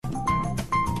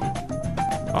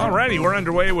All righty, we're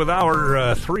underway with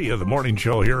hour 3 of the morning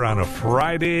show here on a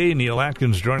Friday. Neil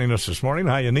Atkins joining us this morning.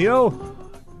 Hiya, Neil.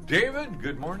 David,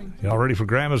 good morning. You all ready for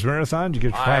Grandma's Marathon? Did you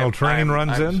get your final training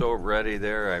runs in? I'm so ready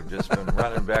there. I've just been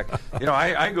running back. You know,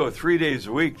 I go 3 days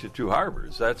a week to Two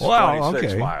Harbors. That's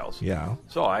 26 miles. Yeah.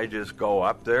 So I just go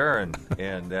up there and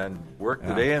then work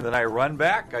the day, and then I run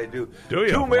back. I do you?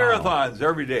 2 marathons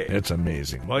every day. It's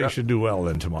amazing. Well, you should do well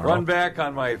then tomorrow. Run back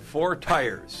on my 4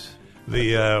 tires.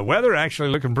 The weather actually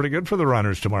looking pretty good for the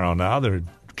runners tomorrow now. They're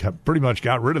pretty much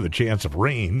got rid of the chance of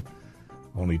rain.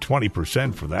 Only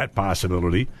 20% for that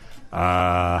possibility.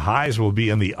 Highs will be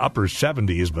in the upper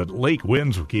 70s, but lake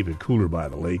winds will keep it cooler by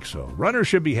the lake. So runners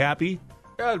should be happy.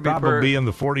 Yeah, it'd Probably in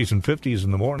the 40s and 50s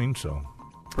in the morning. So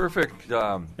perfect.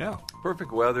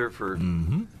 Perfect weather for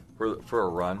a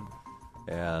run.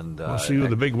 And we'll see who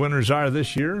the big winners are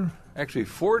this year. Actually,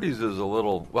 40s is a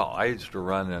little. Well, I used to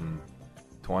run in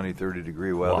 20,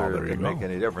 30-degree weather. It didn't make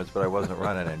any difference, but I wasn't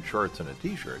running in shorts and a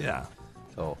T-shirt. Yeah.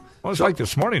 So. Well, it's like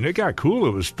this morning. It got cool.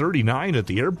 It was 39 at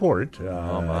the airport.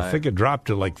 I think it dropped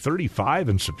to like 35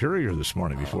 in Superior this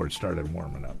morning before it started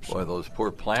warming up. So. Boy, those poor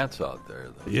plants out there.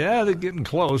 Yeah, they're getting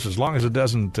close. As long as it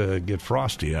doesn't get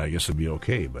frosty, I guess it'll be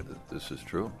okay. But this is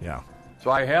true. Yeah.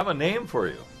 So I have a name for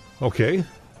you. Okay.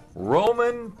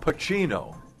 Roman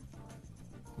Pacino.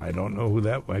 I don't know who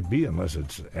that might be unless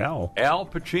it's Al. Al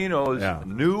Pacino's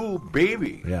new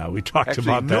baby. Yeah, we talked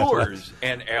about that. Noor's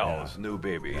and Al's new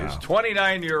baby. His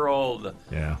 29-year-old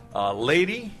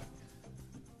lady.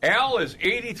 Al is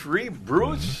 83.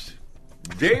 Bruce,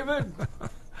 David,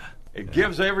 it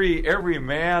gives every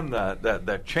man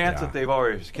the chance that they've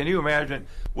always. Can you imagine?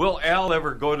 Will Al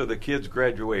ever go to the kids'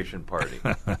 graduation party?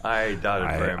 I doubt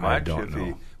it very much. I don't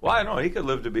know. Well, I know he could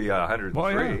live to be 103.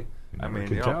 Well, yeah. I mean,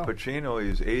 tell. Pacino,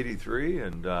 he's 83,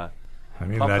 and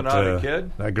pumping that, out a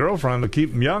kid. That girlfriend will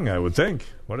keep him young, I would think.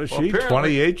 What is she,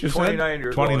 28, you said? 29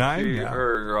 years 29?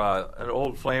 old. An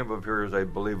old flame of hers, I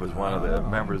believe, was one of the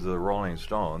members of the Rolling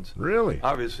Stones. Really?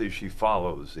 Obviously, she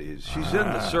follows these. She's in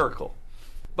the circle.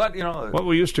 But, what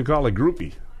we used to call a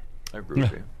groupie. A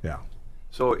groupie. Yeah.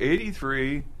 So,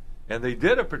 83... And they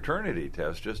did a paternity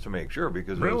test just to make sure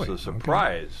because it was a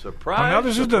surprise. Okay. Surprise! Well, now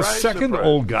this is the second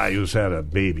old guy who's had a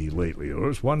baby lately. There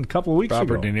was one a couple of weeks ago.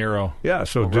 Robert De Niro. Yeah,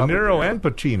 so De Niro and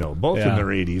Pacino, both in their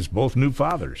 80s, both new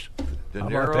fathers. De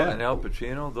Niro and Al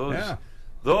Pacino,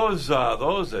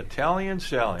 those Italian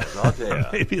stallions, I'll tell you.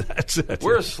 Maybe that's it.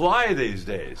 We're sly these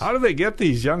days. How do they get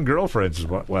these young girlfriends?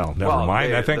 Well, never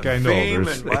mind. I think I know.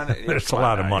 There's a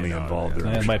lot of money involved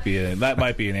there. That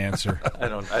might be an answer. I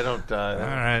don't. All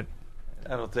right.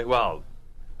 I don't think. Well,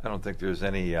 I don't think there's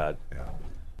anybody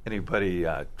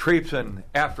traipsing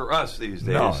after us these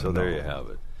days. There you have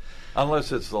it.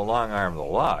 Unless it's the long arm of the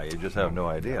law, you just have no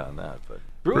idea on that. But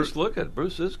Bruce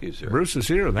Siskey's here. Bruce is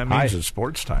here. That means it's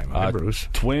sports time. Hi, Bruce.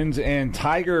 Twins and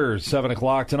Tigers, 7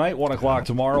 o'clock tonight, 1 o'clock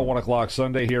tomorrow, 1 o'clock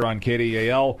Sunday here on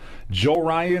KDAL. Joe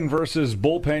Ryan versus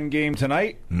bullpen game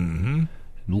tonight. Mm-hmm.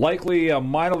 Likely a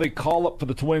minor league call-up for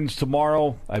the Twins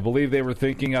tomorrow. I believe they were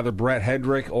thinking either Brett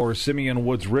Hedrick or Simeon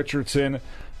Woods Richardson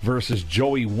versus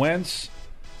Joey Wentz.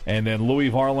 And then Louis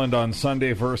Varland on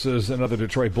Sunday versus another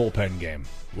Detroit bullpen game.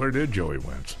 Where did Joey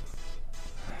Wentz?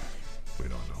 We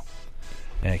don't know.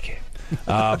 Okay.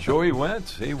 Joey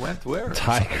Wentz, he went where?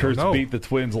 Tigers beat the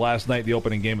Twins last night, the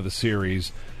opening game of the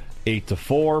series,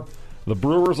 8-4. The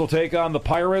Brewers will take on the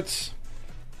Pirates.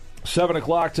 7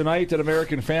 o'clock tonight at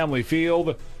American Family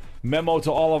Field. Memo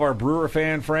to all of our Brewer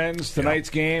fan friends.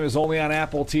 Tonight's game is only on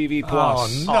Apple TV+. Oh,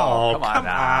 no. Come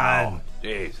on.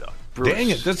 Jeez, Bruce. Dang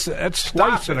it. That's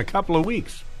twice in a couple of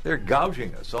weeks. They're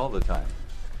gouging us all the time.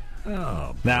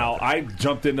 Oh, now, I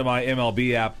jumped into my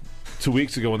MLB app 2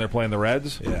 weeks ago when they're playing the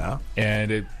Reds. Yeah.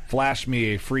 And it flashed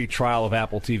me a free trial of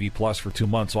Apple TV Plus for 2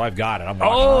 months, so I've got it. I'm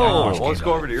watching let's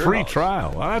go over to your free house.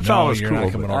 trial. Well, that's always cool.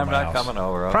 I'm not coming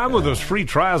over. Okay. Problem with those free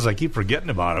trials, I keep forgetting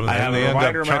about them. I have a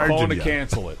reminder on my phone to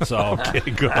cancel it. So, okay,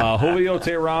 good. Julio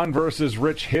Teheran versus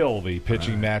Rich Hill, the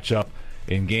pitching matchup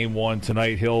in Game 1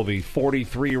 tonight. Hill, the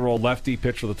 43-year-old lefty,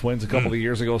 pitched for the Twins a couple of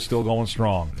years ago, still going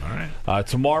strong. All right.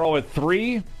 Tomorrow at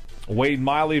 3, Wade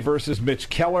Miley versus Mitch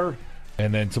Keller.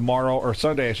 And then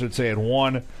Sunday, I should say, at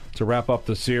 1 to wrap up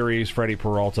the series, Freddie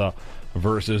Peralta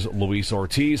versus Luis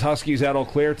Ortiz. Huskies at Eau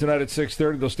Claire tonight at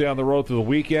 6:30. They'll stay on the road through the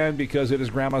weekend because it is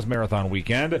Grandma's Marathon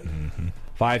weekend.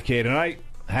 5K tonight.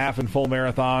 Half and full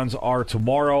marathons are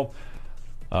tomorrow.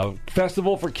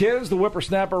 Festival for kids, the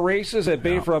Whippersnapper races at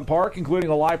Bayfront Park, including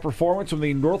a live performance from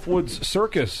the Northwoods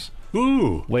Circus.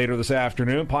 Later this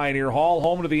afternoon, Pioneer Hall,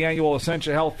 home to the annual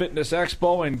Essentia Health Fitness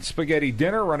Expo and Spaghetti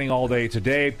Dinner, running all day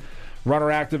today. Runner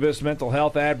activist, mental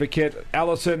health advocate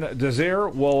Allison Desir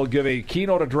will give a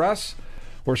keynote address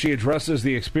where she addresses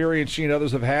the experience she and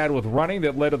others have had with running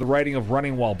that led to the writing of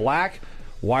Running While Black,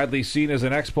 widely seen as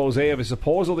an expose of a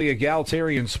supposedly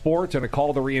egalitarian sport and a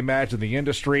call to reimagine the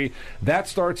industry. That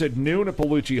starts at noon at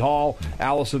Palucci Hall.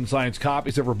 Allison signs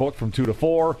copies of her book from 2 to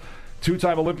 4.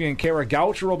 Two-time Olympian Kara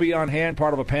Goucher will be on hand,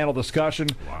 part of a panel discussion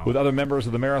with other members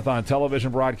of the Marathon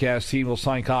television broadcast team. Will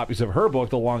sign copies of her book,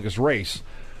 The Longest Race,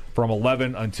 from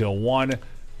 11 until 1.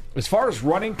 As far as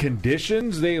running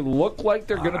conditions, they look like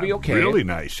they're going to be okay. Really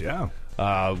nice, yeah.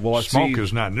 Smoke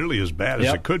is not nearly as bad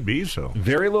as it could be. So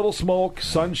very little smoke,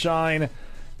 sunshine,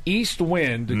 east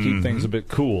wind to keep things a bit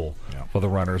cool for the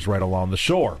runners right along the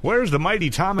shore. Where's the Mighty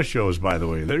Thomas shows, by the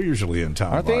way? They're usually in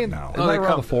town. Aren't they now? Are they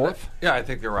around the 4th? Yeah, I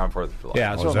think they're around 4th of July.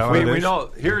 Yeah, we know.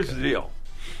 Here's the deal.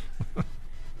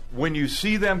 When you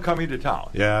see them coming to town,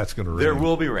 it's going to rain. There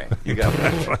will be rain. You got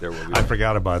there will be rain. I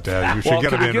forgot about that. You should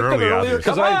get them in earlier.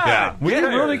 Because we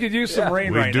really could use some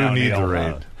rain right now. We do need the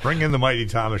rain. Bring in the Mighty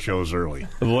Thomas shows early.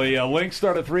 The Lynx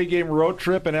start a 3-game road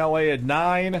trip in L.A. at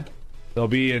 9. They'll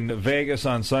be in Vegas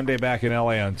on Sunday, back in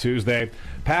L.A. on Tuesday.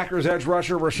 Packers edge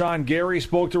rusher Rashawn Gary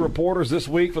spoke to reporters this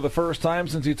week for the first time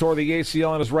since he tore the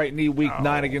ACL in his right knee Week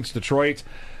 9 against Detroit.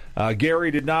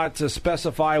 Gary did not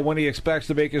specify when he expects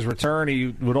to make his return. He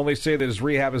would only say that his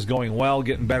rehab is going well,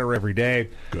 getting better every day.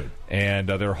 Good. And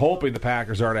they're hoping the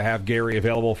Packers are to have Gary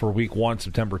available for Week 1,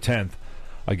 September 10th,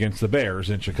 against the Bears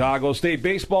in Chicago. State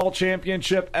Baseball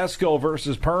Championship, Esco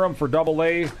versus Perham for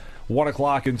AA. 1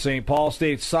 o'clock in St. Paul.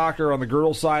 State Soccer on the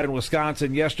girls' side in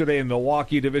Wisconsin yesterday in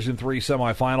Milwaukee Division III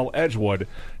semifinal. Edgewood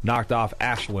knocked off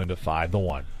Ashland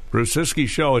 5-1. Bruce Siskey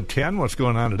show at 10. What's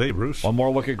going on today, Bruce? One more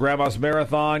look at Grandma's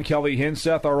Marathon. Kelly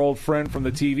Hinseth, our old friend from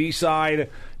the TV side,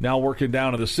 now working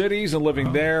down in the cities and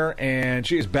living there, and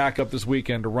she's back up this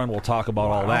weekend to run. We'll talk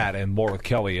about all that and more with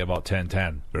Kelly about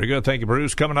 10:10. Very good. Thank you,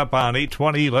 Bruce. Coming up on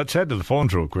 8:20. Let's head to the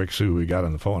phones real quick, see who we got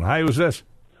on the phone. Hi, who's this?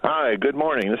 Hi, good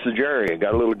morning. This is Jerry. I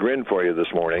got a little grin for you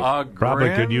this morning. Probably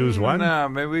could use one.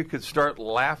 Maybe we could start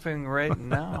laughing right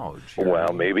now, Jerry.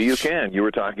 Well, maybe you can. You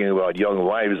were talking about young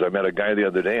wives. I met a guy the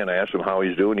other day, and I asked him how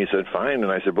he's doing. He said, fine.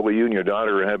 And I said, well, you and your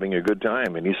daughter are having a good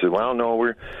time. And he said, well, no,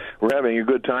 we're having a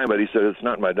good time. But he said, it's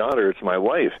not my daughter, it's my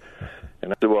wife.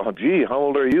 And I said, well, gee, how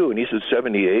old are you? And he said,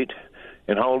 78.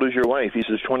 And how old is your wife? He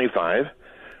says, 25.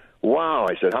 Wow.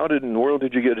 I said, how in the world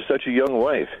did you get such a young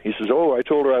wife? He says, I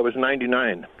told her I was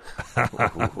 99.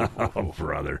 Oh,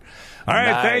 brother. All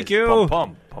right, nice. Thank you.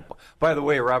 Pum. By the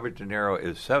way, Robert De Niro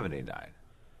is 79.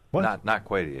 What? Not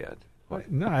quite yet.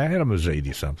 What? No, I had him as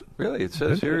 80-something. Really? It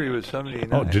says here he was 79.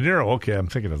 Oh, De Niro. Okay, I'm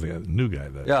thinking of the new guy.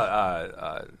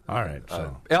 Yeah. All right.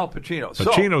 So Al Pacino.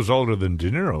 Pacino's older than De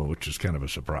Niro, which is kind of a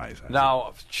surprise.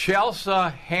 Now, Chelsea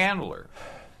Handler.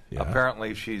 Yeah.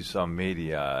 Apparently, she's some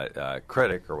media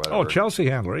critic or whatever. Oh, Chelsea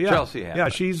Handler. Yeah. Chelsea Handler. Yeah,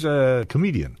 she's a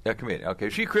comedian. Yeah, comedian. Okay.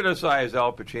 She criticized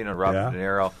Al Pacino and Robert De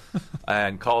Niro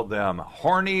and called them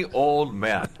horny old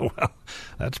men. Well,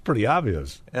 that's pretty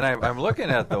obvious. And I'm looking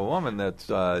at the woman that's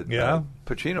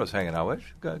Pacino's hanging out with.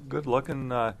 She's got good looking.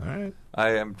 All right. I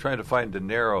am trying to find De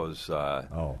Niro's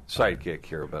sidekick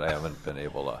here, but I haven't been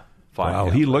able to find him.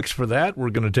 While he looks for that, we're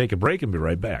going to take a break and be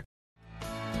right back.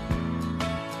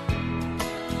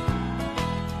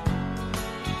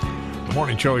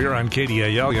 Morning show here on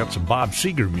KDAL. Got some Bob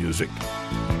Seger music.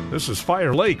 This is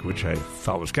Fire Lake, which I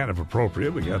thought was kind of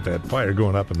appropriate. We got that fire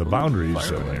going up in the boundaries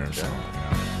there.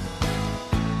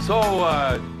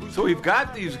 So we've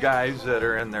got these guys that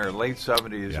are in their late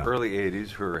 70s, early 80s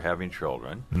who are having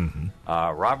children. Mm-hmm.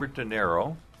 Robert De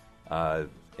Niro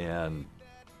and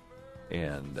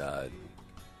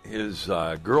his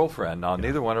girlfriend. Now,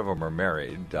 neither one of them are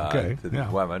married to these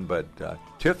women, but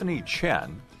Tiffany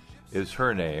Chen is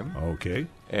her name. Okay.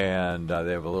 And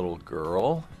they have a little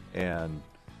girl, and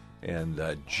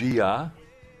Gia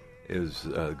is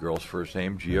the girl's first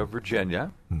name, Gia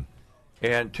Virginia.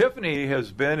 And Tiffany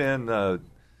has been in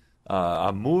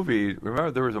a movie.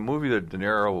 Remember, there was a movie that De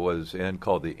Niro was in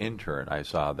called The Intern. I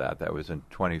saw that. That was in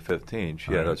 2015.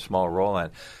 She had a small role in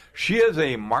it. She is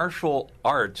a martial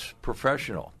arts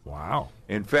professional. Wow.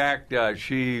 In fact,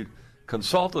 she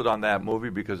consulted on that movie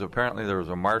because apparently there was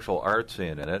a martial arts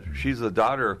scene in it. She's the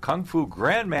daughter of Kung Fu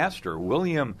Grandmaster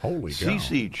William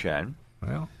C.C. Chen.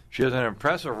 Well, she has an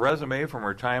impressive resume from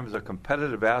her time as a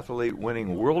competitive athlete,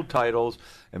 winning world titles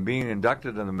and being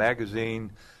inducted in the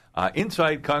magazine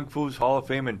Inside Kung Fu's Hall of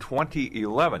Fame in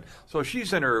 2011. So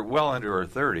she's into her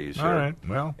 30s. All right,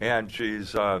 well. And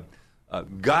she's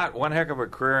got one heck of a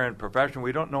career and profession.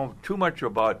 We don't know too much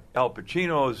about Al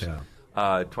Pacino's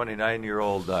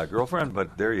 29-year-old girlfriend,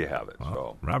 but there you have it. Well,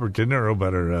 so Robert De Niro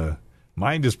better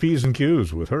Mind his P's and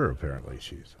Q's with her, apparently.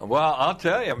 Well, I'll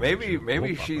tell you,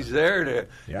 maybe she's there to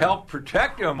help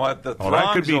protect him with the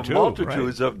throngs of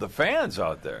multitudes of the fans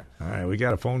out there. All right, we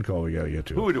got a phone call we got to get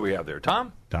to. Who do we have there?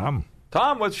 Tom,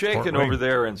 what's shaking over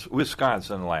there in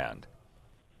Wisconsin land?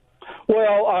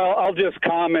 Well, I'll just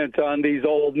comment on these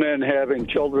old men having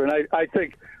children. I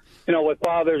think, with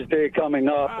Father's Day coming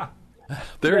up.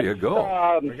 There you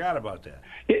go. Forgot about that.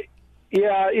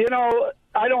 Yeah,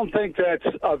 I don't think that's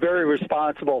a very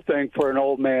responsible thing for an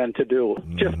old man to do,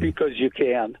 just because you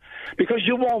can. Because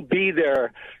you won't be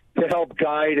there to help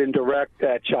guide and direct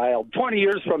that child. 20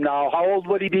 years from now, how old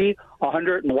would he be?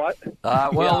 100 and what?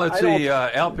 Let's see.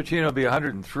 Al Pacino will be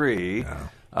 103.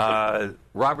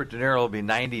 Robert De Niro will be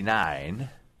 99.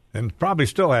 And probably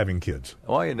still having kids.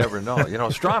 Well, you never know.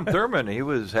 Strom Thurmond, he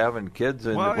was having kids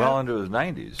well into his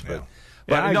 90s. But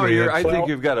I think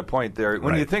you've got a point there.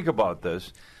 When you think about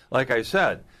this, like I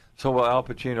said, so will Al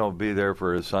Pacino be there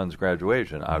for his son's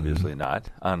graduation? Obviously not,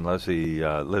 unless he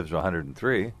lives to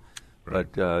 103. Right.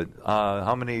 But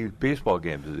how many baseball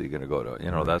games is he going to go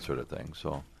to? That sort of thing.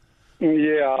 So.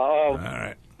 Yeah. All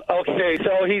right. Okay,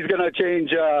 so he's going to change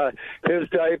his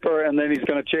diaper, and then he's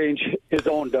going to change his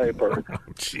own diaper.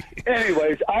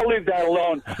 Anyways, I'll leave that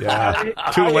alone. Yeah.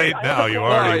 Too late now. You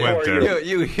already went there.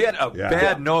 You hit a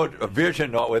bad note, a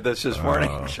vision note with us this morning.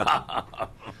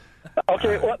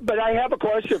 Okay, but I have a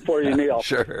question for you, Neil.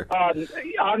 Sure.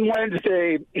 On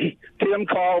Wednesday, Tim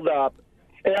called up,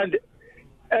 and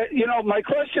my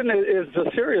question is a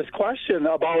serious question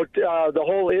about the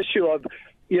whole issue of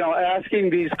asking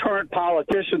these current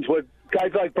politicians, with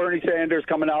guys like Bernie Sanders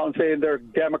coming out and saying they're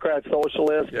Democrat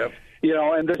socialists,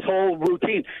 and this whole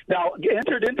routine. Now,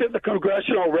 entered into the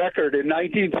congressional record in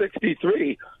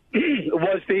 1963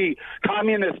 was the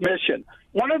Communist mission.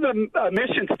 One of the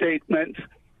mission statements,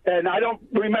 and I don't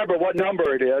remember what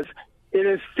number it is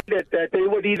stated that they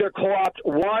would either co-opt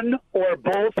one or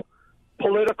both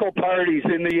political parties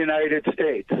in the United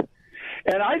States.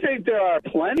 And I think there are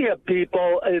plenty of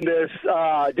people in this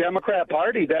Democrat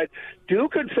Party that do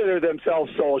consider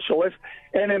themselves socialists.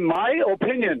 And in my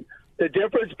opinion, the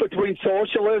difference between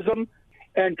socialism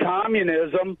and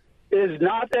communism is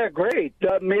not that great.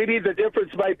 Maybe the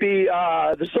difference might be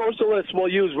the socialists will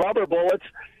use rubber bullets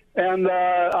and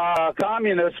the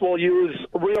communists will use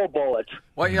real bullets.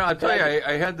 Well, I'll tell you,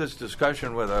 I had this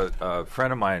discussion with a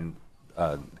friend of mine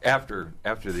after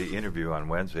the interview on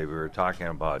Wednesday. We were talking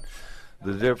about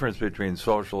the difference between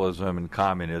socialism and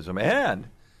communism and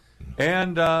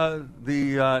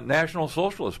the National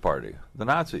Socialist Party, the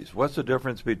Nazis. What's the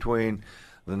difference between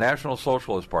the National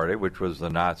Socialist Party, which was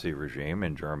the Nazi regime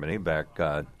in Germany back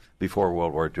before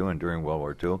World War II and during World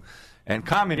War II, and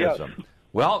communism? Yes.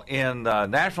 Well, in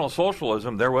National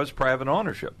Socialism, there was private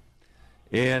ownership.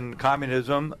 In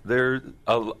communism,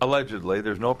 allegedly,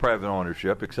 there's no private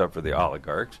ownership except for the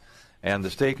oligarchs, and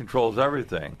the state controls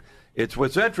everything.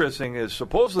 What's interesting is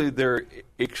supposedly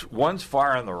one's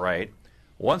far on the right,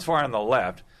 one's far on the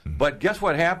left, but guess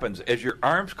what happens? As your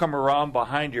arms come around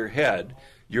behind your head,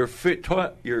 your fingers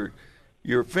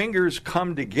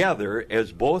come together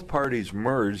as both parties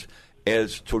merge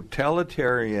as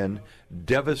totalitarian,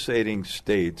 devastating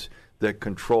states that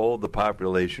control the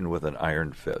population with an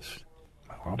iron fist.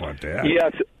 How about that?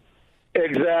 Yes,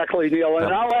 exactly, Neil.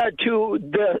 And I'll add to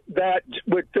that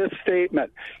with this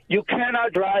statement. You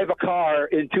cannot drive a car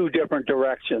in two different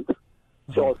directions.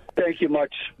 So thank you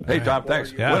much. Hey, Tom,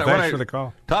 thanks. Yeah, thanks for the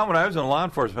call. Tom, when I was in law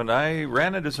enforcement, I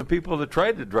ran into some people that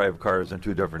tried to drive cars in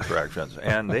two different directions,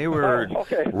 and they were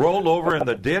rolled over in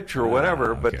the ditch or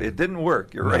whatever, but it didn't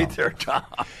work. You're right there, Tom.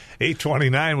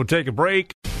 8:29, we'll take a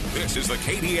break. This is the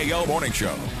KDAL Morning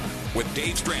Show with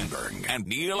Dave Strandberg and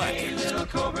Neil Atkins. Hey, little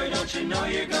Cobra, don't you know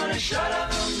you're gonna shut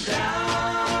them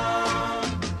down?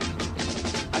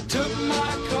 I took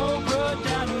my Cobra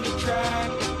down to the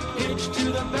track, hitched to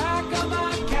the back of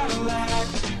my Cadillac.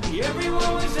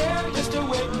 Everyone was there just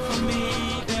waiting for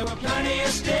me. There were plenty of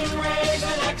Stingrays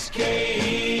and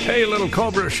XK. Hey, little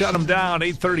Cobra, shut them down.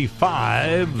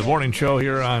 8:35, the morning show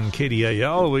here on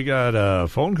KDAL. We got a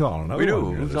phone call. We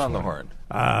do. Who's on the horn?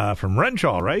 From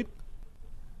Renshaw, right?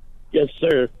 Yes,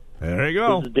 sir. There you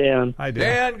go. This is Dan. Hi, Dan.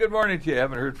 Dan, good morning to you.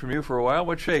 Haven't heard from you for a while.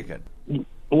 What's shaking?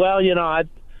 Well, I'm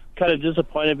kind of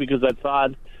disappointed because I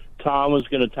thought Tom was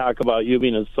going to talk about you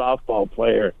being a softball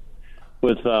player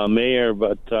with Mayor,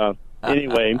 but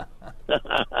anyway,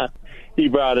 he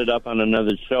brought it up on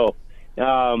another show.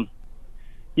 I'd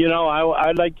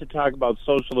like to talk about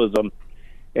socialism.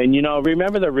 And,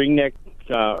 remember the ring-bell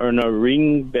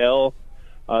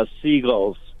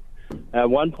seagulls? At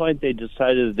one point, they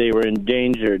decided they were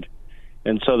endangered,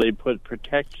 and so they put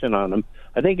protection on them.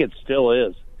 I think it still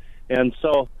is. And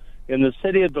so in the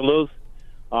city of Duluth,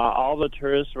 all the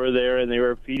tourists were there, and they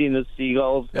were feeding the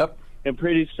seagulls. Yep. And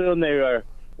pretty soon they were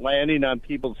landing on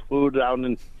people's food down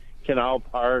in Canal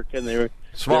Park, and they were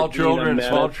Small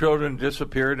children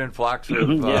disappeared in flocks of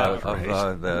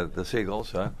the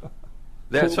seagulls. Huh?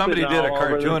 Somebody did a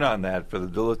cartoon on that for the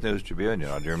Duluth News Tribune. Do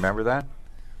you remember that?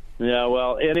 Yeah.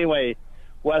 Well, anyway,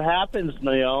 what happens,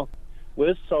 Neil,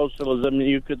 with socialism,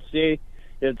 you could see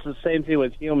it's the same thing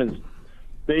with humans.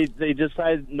 They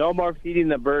decide no more feeding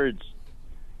the birds,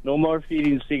 no more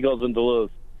feeding seagulls in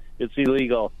Duluth. It's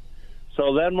illegal.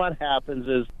 So then what happens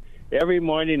is every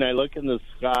morning I look in the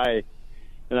sky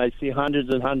and I see hundreds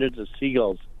and hundreds of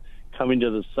seagulls coming to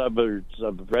the suburbs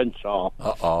of Renshaw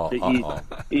to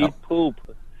eat poop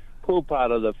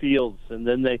out of the fields, and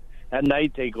then at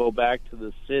night they go back to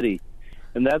the city.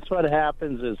 And that's what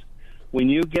happens is when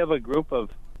you give a group of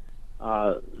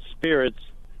spirits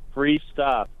free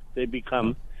stuff, they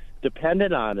become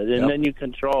dependent on it, and then you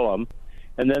control them,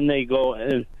 and then they go,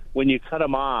 and when you cut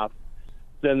them off,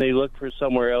 then they look for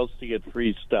somewhere else to get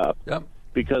free stuff. Yep.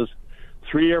 Because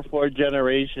 3 or 4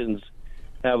 generations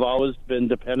have always been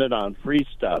dependent on free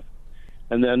stuff,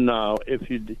 and then if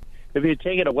you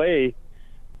take it away,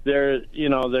 they're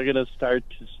going to start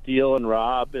to steal and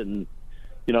rob, and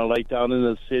like down in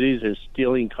the cities, they're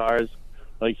stealing cars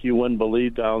like you wouldn't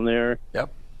believe down there.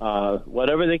 Yep.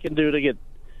 Whatever they can do to get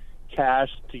cash,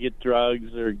 to get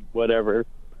drugs or whatever.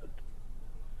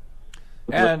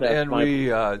 And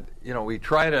we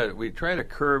try to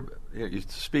curb. You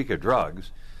speak of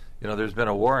drugs. There's been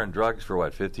a war on drugs for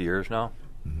 50 years now.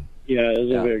 Yeah, it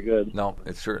isn't very good. No,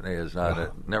 it certainly is not.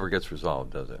 It never gets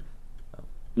resolved, does it?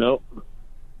 Nope.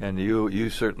 And you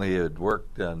certainly had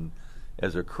worked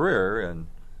as a career in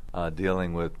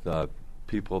dealing with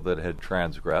people that had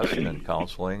transgressed and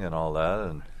counseling and all that.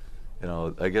 And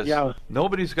I guess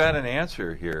nobody's got an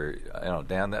answer here.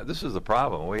 Dan, this is the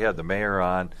problem. We had the mayor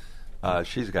on.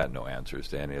 She's got no answers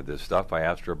to any of this stuff. I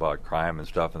asked her about crime and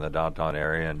stuff in the downtown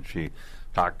area, and she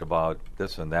talked about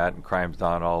this and that, and crime's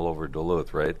down all over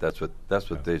Duluth, right? That's what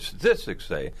the statistics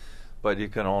say. But you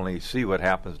can only see what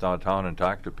happens downtown and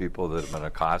talk to people that have been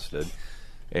accosted.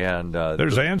 And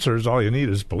there's answers. All you need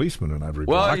is policemen in every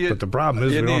block. But the problem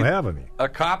is we don't have any. A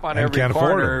cop on every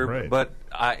corner, right. But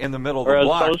in the middle of the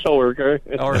block. Or a social worker.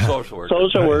 Or a social worker.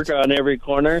 Social worker on every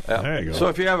corner. Yeah. There you go. So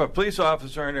if you have a police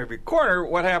officer in every corner,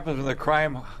 what happens when the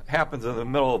crime happens in the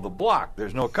middle of the block?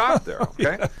 There's no cop there,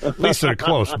 okay? At least they're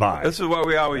close by. This is what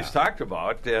we always talked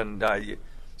about. And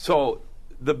so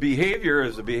the behavior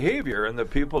is the behavior, and the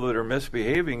people that are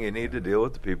misbehaving, you need to deal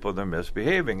with the people that are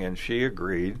misbehaving. And she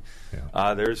agreed.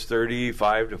 Yeah. There's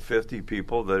 35 to 50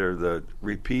 people that are the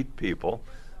repeat people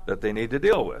that they need to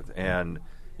deal with. And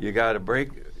you got to break.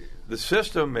 The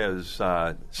system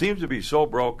seems to be so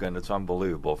broken, it's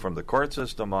unbelievable, from the court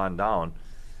system on down.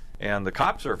 And the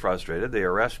cops are frustrated. They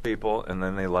arrest people, and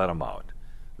then they let them out.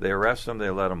 They arrest them, they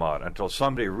let them out, until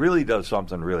somebody really does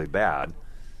something really bad.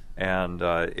 And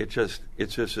it's just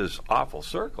this awful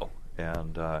circle.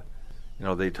 And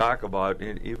they talk about,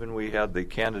 even we had the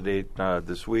candidate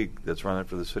this week that's running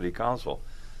for the city council.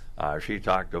 She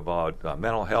talked about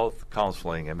mental health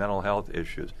counseling and mental health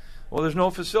issues. Well, there's no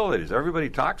facilities. Everybody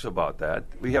talks about that.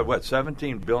 We have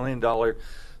 $17 billion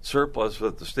surplus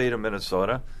with the state of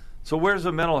Minnesota. So where's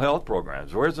the mental health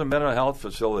programs? Where's the mental health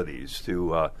facilities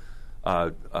to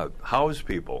house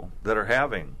people that are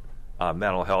having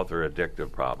mental health or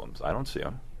addictive problems? I don't see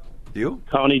them. Do you?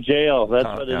 County jail. That's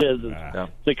what it is.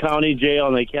 It's a county jail,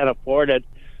 and they can't afford it.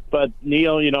 But,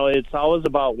 Neil, it's always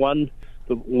about one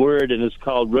word, and it's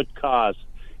called root cause.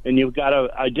 And you've got to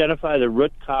identify the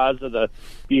root cause of the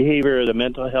behavior or the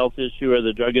mental health issue or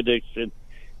the drug addiction.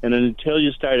 And then until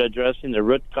you start addressing the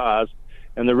root cause,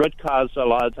 and the root cause a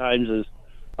lot of times is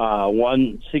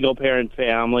one single-parent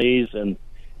families and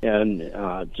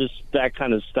just that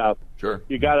kind of stuff. Sure.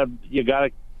 You gotta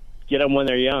get them when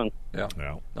they're young. Yeah.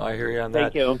 No, I hear you on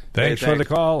that. Thank you. Thanks for the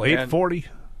call. 840.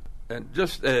 And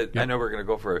just, I know we're going to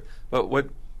go for it, but what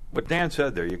Dan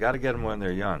said there, you got to get them when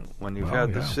they're young. When you've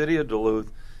had the city of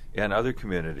Duluth and other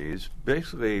communities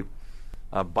basically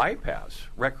bypass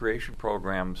recreation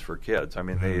programs for kids. I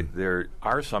mean, there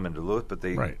are some in Duluth, but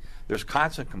there's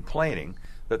constant complaining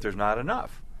that there's not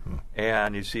enough.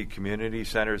 And you see community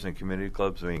centers and community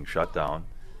clubs being shut down.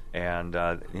 And,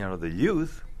 the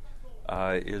youth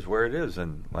is where it is.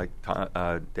 And like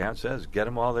Dan says, get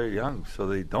them while they're young so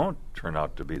they don't turn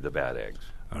out to be the bad eggs.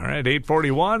 All right,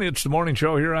 8:41. It's the morning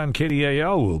show here on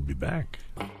KDAL. We'll be back.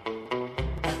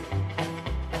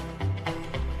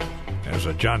 As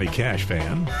a Johnny Cash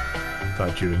fan,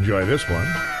 thought you'd enjoy this one.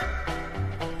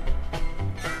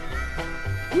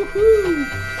 Woohoo!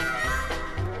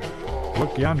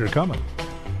 Look yonder coming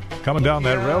down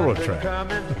that railroad track.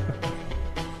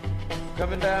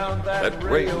 Coming down that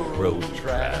railroad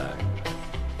track.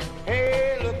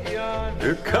 Hey, look yonder.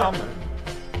 They're coming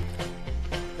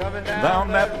down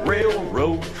that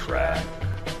railroad track.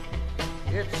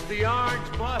 It's the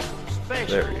Orange Blossom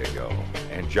Special. There you go.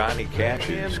 And Johnny Cash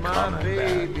is coming back.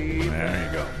 There you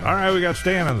go. All right, we got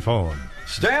Stan on the phone.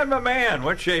 Stan, my man,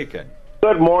 what's shaking?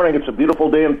 Good morning. It's a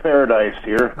beautiful day in paradise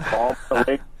here. Calm the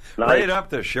lake. Nice. Right up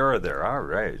the shore there. All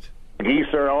right.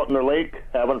 Geese are out in the lake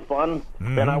having fun.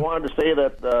 Mm-hmm. And I wanted to say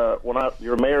that when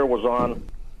your mayor was on,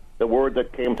 the word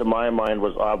that came to my mind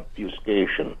was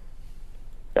obfuscation.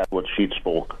 That's what she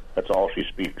spoke. That's all she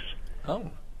speaks. Oh.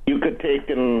 You could take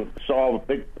and solve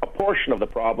a portion of the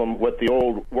problem with the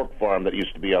old work farm that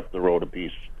used to be up the road a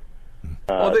piece.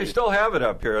 Well, they still have it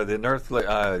up here, the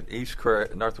Northeast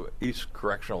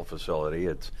Correctional Facility.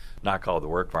 It's not called the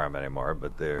work farm anymore,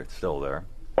 but they're still there.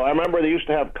 Well, I remember they used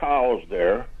to have cows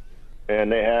there,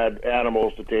 and they had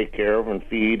animals to take care of and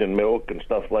feed and milk and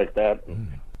stuff like that.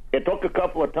 It took a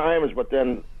couple of times, but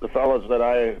then the fellas that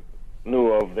I knew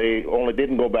of, they only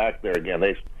didn't go back there again.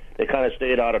 They kind of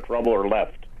stayed out of trouble or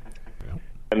left. Yeah.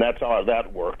 And that's how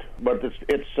that worked. But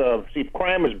see,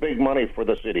 crime is big money for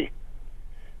the city.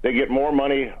 They get more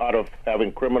money out of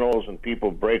having criminals and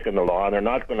people breaking the law, and they're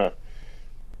not going to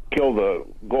kill the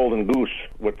golden goose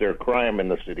with their crime in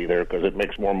the city there because it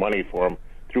makes more money for them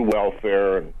through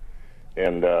welfare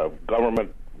and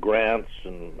government grants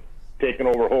and taking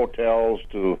over hotels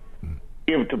to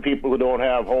give to people who don't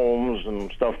have homes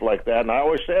and stuff like that. And I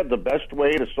always said the best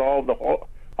way to solve the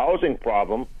housing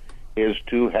problem is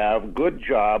to have good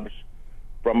jobs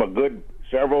from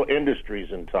several industries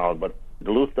in town, but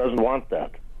Duluth doesn't want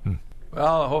that.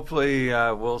 Well, hopefully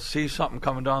we'll see something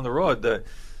coming down the road. The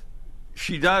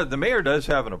mayor does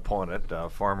have an opponent,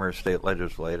 former state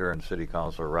legislator and city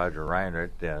councilor Roger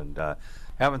Reinert, and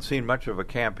haven't seen much of a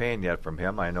campaign yet from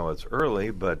him. I know it's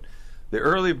early, but the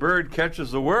early bird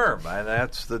catches the worm, and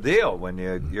that's the deal. When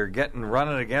you're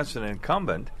running against an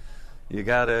incumbent, you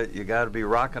gotta be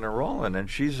rocking and rolling, and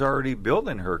she's already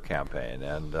building her campaign.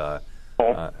 And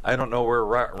I don't know where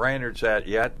Reinert's at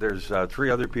yet. There's 3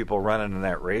 other people running in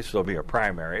that race. There'll be a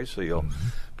primary, so you'll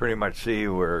pretty much see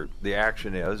where the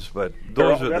action is. But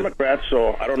those are Democrats,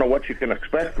 so I don't know what you can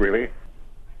expect, really.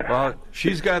 Well,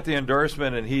 she's got the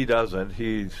endorsement, and he doesn't.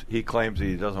 He claims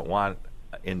he doesn't want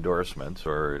endorsements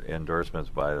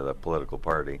by the political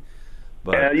party.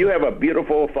 But you have a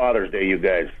beautiful Father's Day, you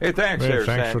guys. Hey, thanks, thanks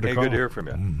Sam. for the call. Good to hear from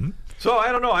you. Mm-hmm. So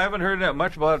I don't know. I haven't heard that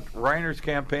much about Reinert's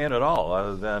campaign at all,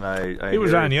 other than he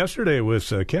was on yesterday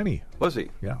with Kenny. Was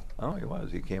he? Yeah. Oh, he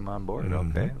was. He came on board.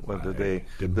 Mm-hmm. Okay. Well, did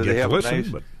they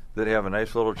have a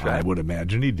nice little chat? I would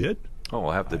imagine he did. Oh,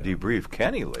 we'll have to debrief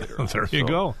Kenny later. There you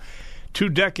go. 2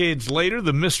 decades later,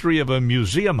 the mystery of a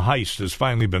museum heist has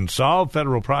finally been solved.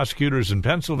 Federal prosecutors in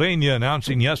Pennsylvania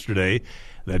announcing yesterday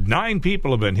that 9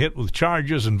 people have been hit with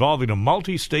charges involving a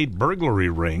multi-state burglary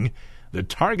ring that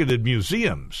targeted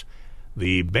museums.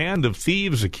 The band of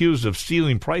thieves accused of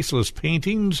stealing priceless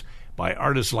paintings by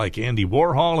artists like Andy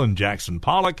Warhol and Jackson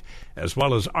Pollock, as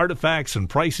well as artifacts and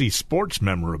pricey sports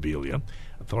memorabilia.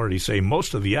 Authorities say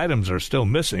most of the items are still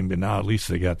missing, but now at least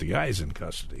they got the guys in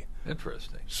custody.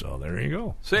 Interesting. So there you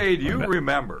go. Say, do you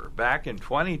remember back in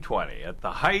 2020, at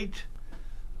the height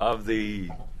of the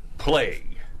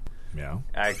plague? Yeah.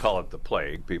 I call it the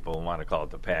plague. People want to call it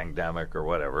the pandemic or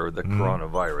whatever, the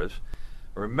coronavirus.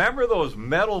 Remember those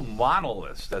metal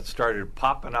monoliths that started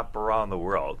popping up around the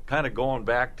world, kind of going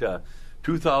back to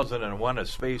 2001, A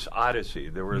Space Odyssey.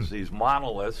 There was these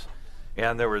monoliths,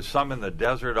 and there was some in the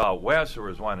desert out west. There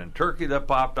was one in Turkey that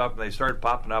popped up, and they started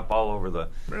popping up all over the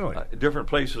different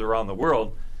places around the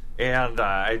world. And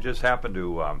I just happened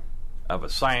to have a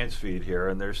science feed here,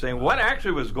 and they're saying what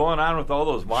actually was going on with all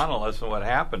those monoliths and what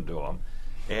happened to them.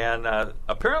 And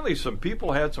apparently some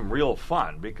people had some real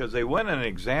fun because they went and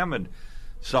examined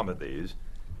some of these,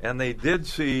 and they did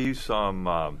see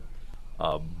some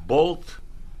bolt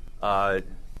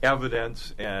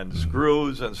evidence and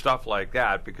screws and stuff like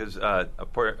that because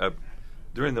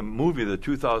during the movie The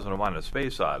 2001 A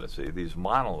Space Odyssey, these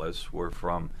monoliths were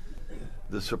from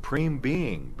the Supreme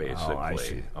Being, basically. Oh, I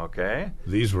see. Okay?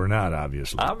 These were not,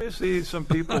 obviously. Obviously, some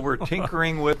people were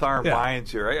tinkering with our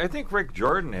minds here. I think Rick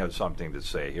Jordan has something to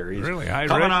say here. He's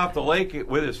coming off the lake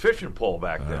with his fishing pole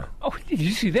back there. Oh, did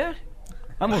you see that?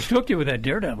 I almost took you with that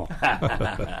daredevil.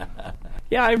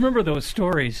 Yeah, I remember those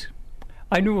stories.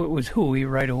 I knew it was Hooey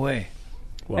right away.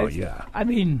 Well, yeah. I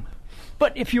mean,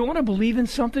 but if you want to believe in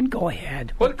something, go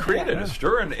ahead. Well, it created a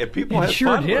stir, and people had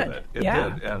fun with it. It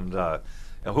did.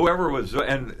 And whoever was,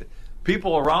 and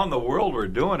people around the world were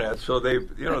doing it, so they,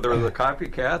 there were the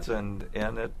copycats, and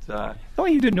it. Oh,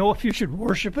 you didn't know if you should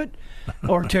worship it,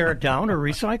 or tear it down, or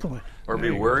recycle it, or be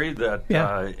worried that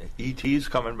ET's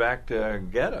coming back to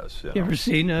get us. You ever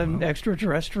seen an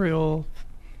extraterrestrial?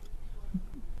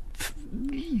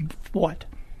 What?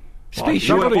 Species.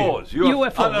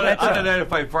 UFOs.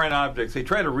 Unidentified foreign objects. They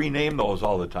try to rename those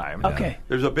all the time. Okay.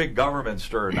 There's a big government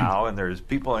stir now, and there's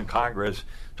people in Congress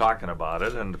talking about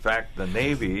it. And in fact, the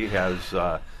Navy has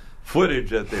footage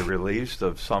that they released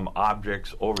of some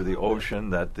objects over the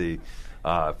ocean that the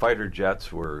fighter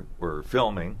jets were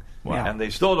filming. Wow. And they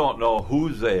still don't know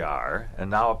whose they are. And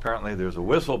now apparently there's a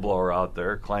whistleblower out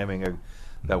there claiming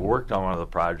that worked on one of the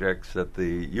projects that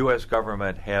the U.S.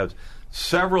 government has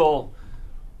several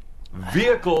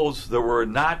vehicles that were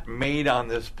not made on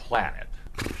this planet.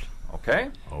 Okay?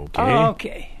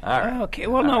 Okay. All right. Okay.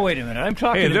 Well, now, wait a minute. I'm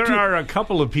talking Hey, there are a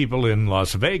couple of people in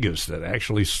Las Vegas that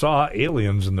actually saw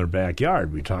aliens in their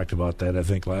backyard. We talked about that, I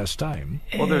think, last time.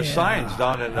 Well, there's signs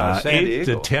down in San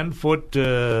Diego. 8 to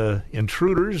 10-foot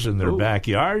intruders in their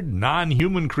backyard,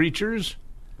 non-human creatures,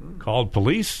 called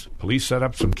police. Police set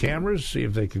up some cameras, see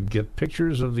if they could get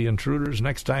pictures of the intruders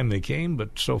next time they came,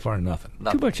 but so far nothing.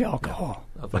 Too much alcohol.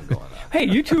 Nothing going on. Hey,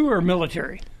 you two are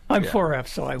military. I'm 4F,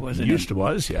 so I wasn't.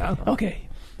 Yeah. Okay.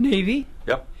 Navy?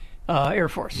 Yep. Air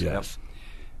Force? Yes.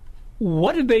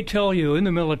 What did they tell you in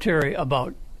the military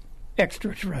about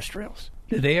extraterrestrials?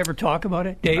 Did they ever talk about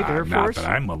it? Dave, Air Force? Not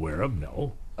that I'm aware of,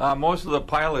 no. Most of the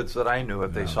pilots that I knew,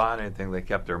 if they saw anything, they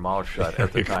kept their mouth shut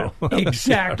at the time.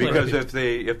 Exactly. Because if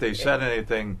they said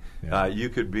anything, you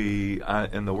could be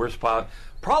in the worst spot.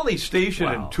 Probably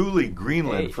stationed in Thule,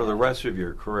 Greenland for the rest of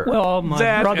your career. Well,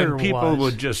 my brother and people was.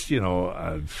 would just,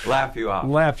 laugh you out.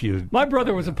 My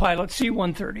brother was a pilot,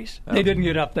 C-130s. They didn't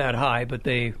get up that high, but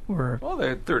they were. Well,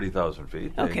 they're 30,000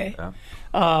 feet. Okay.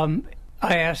 I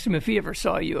asked him if he ever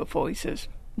saw a UFO. He says,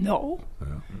 no.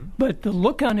 But the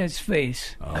look on his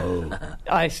face.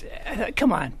 I said,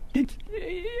 come on.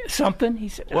 Something? He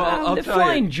said, well, the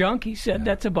flying junk. He said,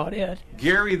 that's about it.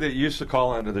 Gary, that used to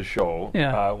call into the show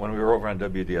when we were over on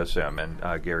WDSM,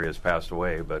 and Gary has passed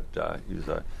away, but he was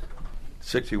a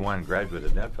 61 graduate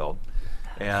at Netfeld.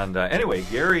 And anyway,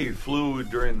 Gary flew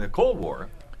during the Cold War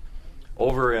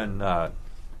over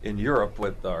in Europe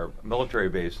with our military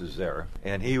bases there,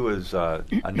 and he was a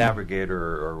navigator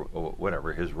or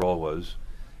whatever his role was,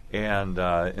 and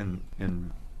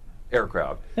in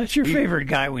aircraft. That's your favorite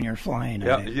guy when you're flying.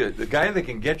 Yeah, the guy that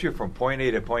can get you from point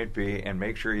A to point B and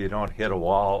make sure you don't hit a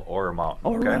wall or a mountain.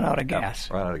 Or run out of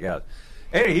gas. Run out of gas.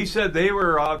 Anyway, he said they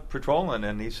were out patrolling,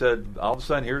 and he said all of a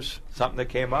sudden here's something that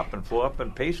came up and flew up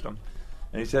and paced them.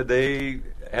 And he said they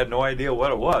had no idea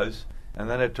what it was, and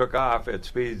then it took off at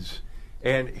speeds.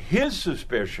 And his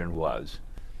suspicion was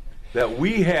that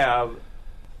we have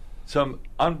some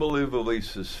unbelievably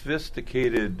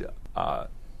sophisticated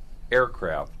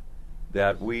aircraft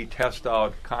that we test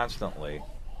out constantly,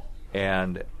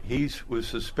 and he was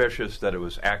suspicious that it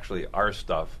was actually our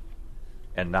stuff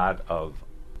and not of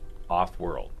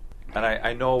off-world. And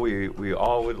I know we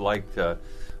all would like to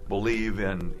believe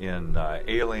in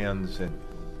aliens and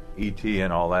E.T.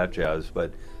 and all that jazz,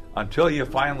 but until you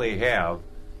finally have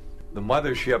the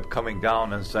mothership coming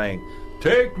down and saying,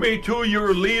 "Take me to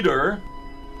your leader,"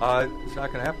 it's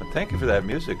not going to happen. Thank you for that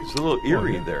music. It's a little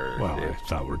eerie there. Well, Dave. I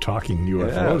thought we're talking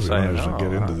UFOs. Yes, we I wanted to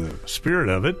get into the spirit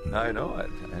of it. I know it.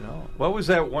 What was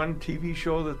that one TV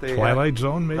show that they Twilight had?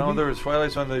 Zone, maybe? No, there was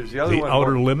Twilight Zone. There's the other one. The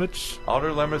Outer Limits?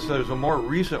 Outer Limits. There's a more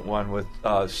recent one with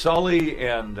Sully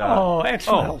and...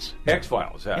 X-Files.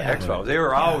 X-Files, X-Files. They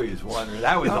were always wondering.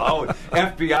 That was always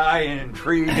FBI and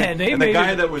intrigue. And the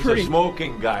guy that was the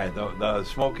smoking guy, the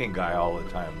smoking guy all the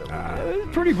time. It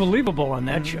was pretty believable on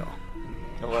that show.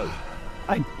 It was.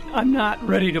 I'm not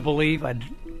ready to believe. I'd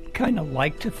kind of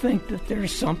like to think that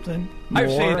there's something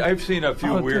more. I've seen a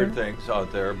few weird there. things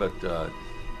out there, but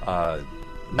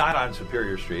not on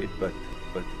Superior Street, but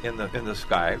in the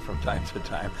sky from time to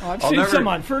time. Oh, I've seen some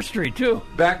on First Street too.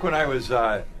 Back when I was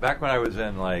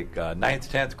in like 9th,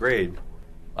 10th grade,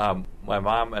 my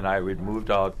mom and I we'd moved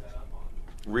out,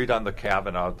 read on the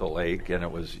cabin out the lake, and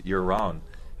it was year round,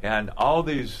 and all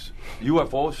these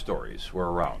UFO stories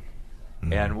were around.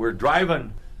 And we're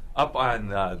driving up on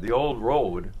the old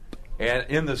road, and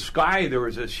in the sky there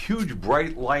was this huge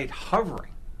bright light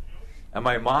hovering. And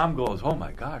my mom goes, "Oh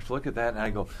my gosh, look at that!" And I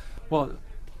go, "Well,"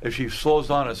 as she slows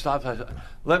down and stops, I said,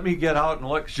 "Let me get out and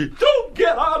look." She, "Don't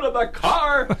get out of the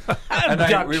car!"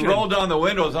 And we rolled down the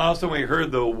windows, and all of a sudden we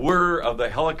heard the whir of the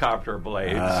helicopter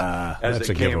blades as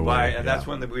it came by, and that's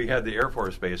when we had the Air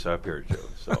Force Base up here too.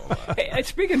 So, hey,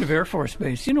 speaking of Air Force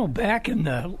Base, back in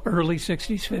the early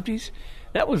 '60s, '50s,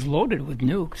 That was loaded with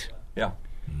nukes. Yeah.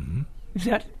 Mm-hmm. Is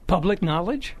that public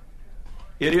knowledge?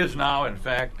 It is now, in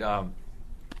fact,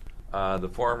 the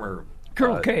former...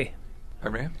 Colonel K.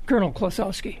 Pardon me? Colonel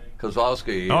Klosowski.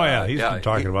 Kozlowski. Oh, yeah, he's been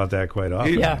talking about that quite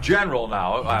often. He's general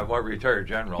now, a retired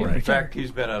general. In fact,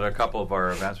 he's been at a couple of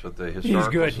our events with the Historical Society. He's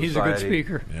good. He's a good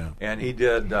speaker. Yeah. And he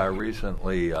did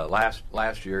recently,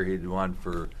 last year, he did one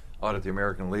out at the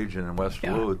American Legion in West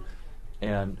Duluth.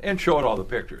 And showed all the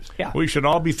pictures. Yeah. We should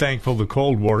all be thankful the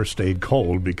Cold War stayed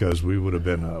cold because we would have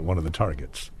been one of the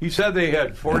targets. He said they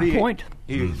had 48. Point.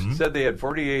 He said they had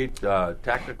 48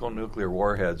 tactical nuclear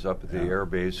warheads up at the air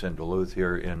base in Duluth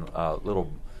here in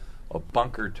little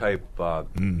bunker type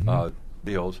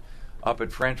deals. Up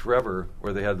at French River,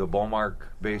 where they had the Beaumark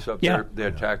base up there, they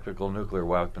had tactical nuclear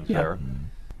weapons there.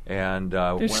 And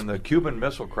when the Cuban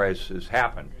Missile Crisis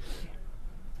happened,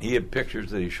 he had pictures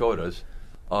that he showed us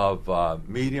of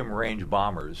medium-range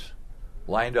bombers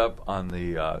lined up on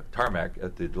the tarmac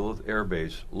at the Duluth Air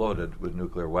Base, loaded with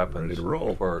nuclear weapons,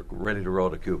 ready to roll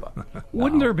to Cuba.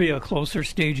 Wouldn't there be a closer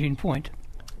staging point?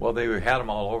 Well, they had them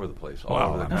all over the place.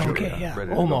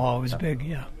 Omaha was big,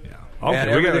 Okay, and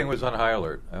everything was on high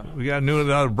alert. We got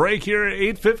another break here at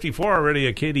 8:54 already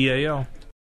at KDAL.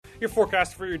 Your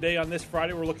forecast for your day on this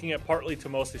Friday, we're looking at partly to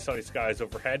mostly sunny skies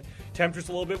overhead. Temperatures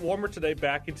a little bit warmer today,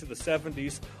 back into the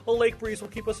 70s. A lake breeze will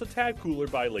keep us a tad cooler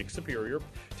by Lake Superior.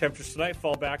 Temperatures tonight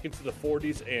fall back into the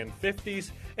 40s and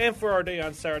 50s. And for our day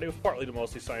on Saturday, with partly to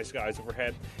mostly sunny skies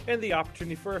overhead, and the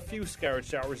opportunity for a few scattered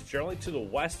showers generally to the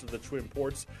west of the Twin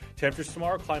Ports. Temperatures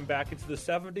tomorrow climb back into the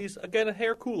 70s, again a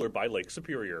hair cooler by Lake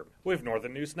Superior. With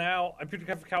Northern News Now, I'm Peter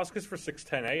Kafakowskis for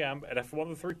 610 AM at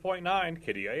F103.9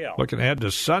 KDAL. Looking ahead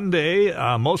to Sunday,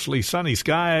 mostly sunny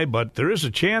sky, but there is a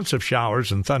chance of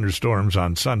showers and thunderstorms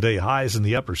on Sunday. Highs in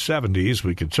the upper 70s.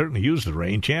 We could certainly use the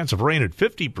rain. Chance of rain at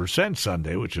 50%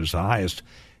 Sunday, which is the highest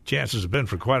chances have been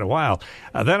for quite a while.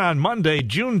 Then on Monday,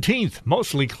 Juneteenth,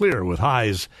 mostly clear with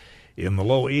highs in the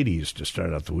low 80s to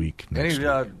start out the week. Any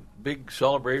big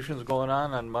celebrations going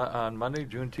on Monday,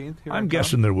 Juneteenth? I'm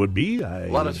guessing there would be. A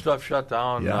lot of stuff shut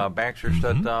down. Yeah. Banks are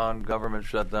shut down. Government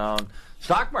shut down.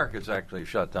 Stock market's actually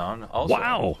shut down also.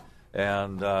 Wow.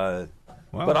 And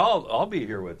but I'll be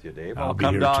here with you, Dave. I'll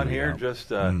come down here just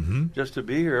to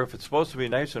be here. If it's supposed to be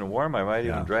nice and warm, I might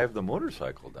even drive the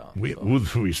motorcycle down.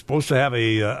 We're supposed to have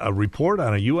a report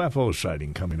on a UFO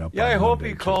sighting coming up. Yeah, I hope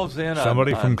he calls in.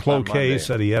 Somebody from Cloquet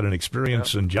said he had an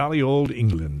experience in jolly old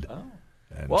England. Oh.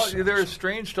 Well, there's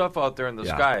strange stuff out there in the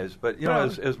skies, but you know,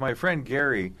 as my friend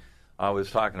Gary was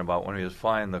talking about when he was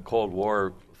flying the Cold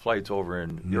War flights over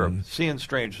in Europe, seeing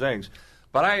strange things.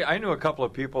 But I knew a couple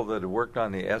of people that had worked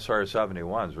on the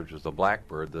SR-71s, which is the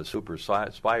Blackbird, the super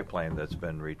spy plane that's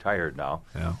been retired now.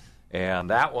 Yeah. And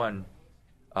that one,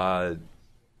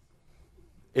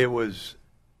 it was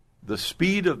the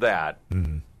speed of that.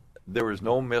 There was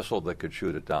no missile that could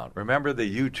shoot it down. Remember the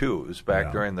U-2s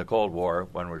back during the Cold War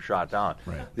when we were shot down?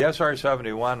 Right. The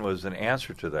SR-71 was an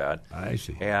answer to that. I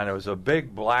see. And it was a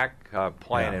big black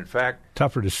plane. Yeah. In fact,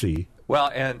 tougher to see.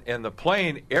 Well, and the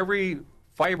plane, every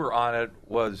fiber on it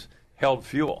held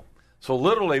fuel. So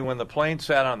literally when the plane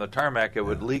sat on the tarmac, it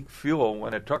would leak fuel.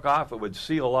 When it took off, it would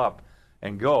seal up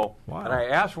and go. Wow. And I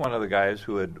asked one of the guys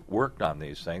who had worked on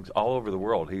these things all over the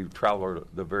world. He traveled to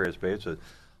the various bases.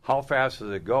 How fast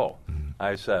does it go?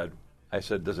 I said,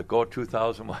 does it go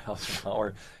 2,000 miles an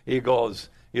hour? He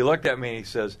looked at me and he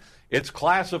says, it's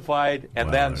classified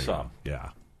and then some. Yeah.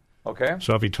 Okay?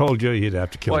 So if he told you, you'd have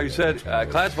to kill him. Well, he said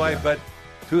classified, but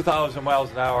 2,000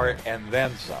 miles an hour and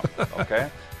then some.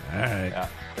 Okay? All right. Yeah,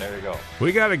 there you go.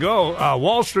 We got to go.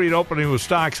 Wall Street opening with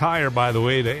stocks higher, by the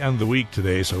way, to end the week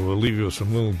today, so we'll leave you with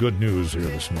some little good news here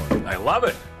this morning. I love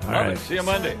it. Love it. See you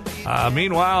Monday.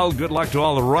 Meanwhile, good luck to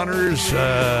all the runners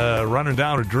running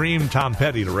down a dream. Tom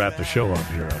Petty to wrap the show up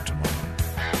here tomorrow.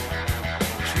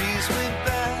 Trees went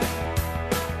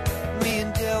by, me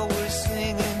and Del were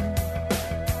singing,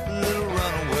 Little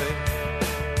Runaway,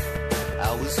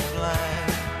 I was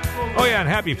flying. Oh, yeah, and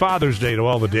happy Father's Day to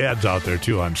all the dads out there,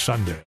 too, on Sunday.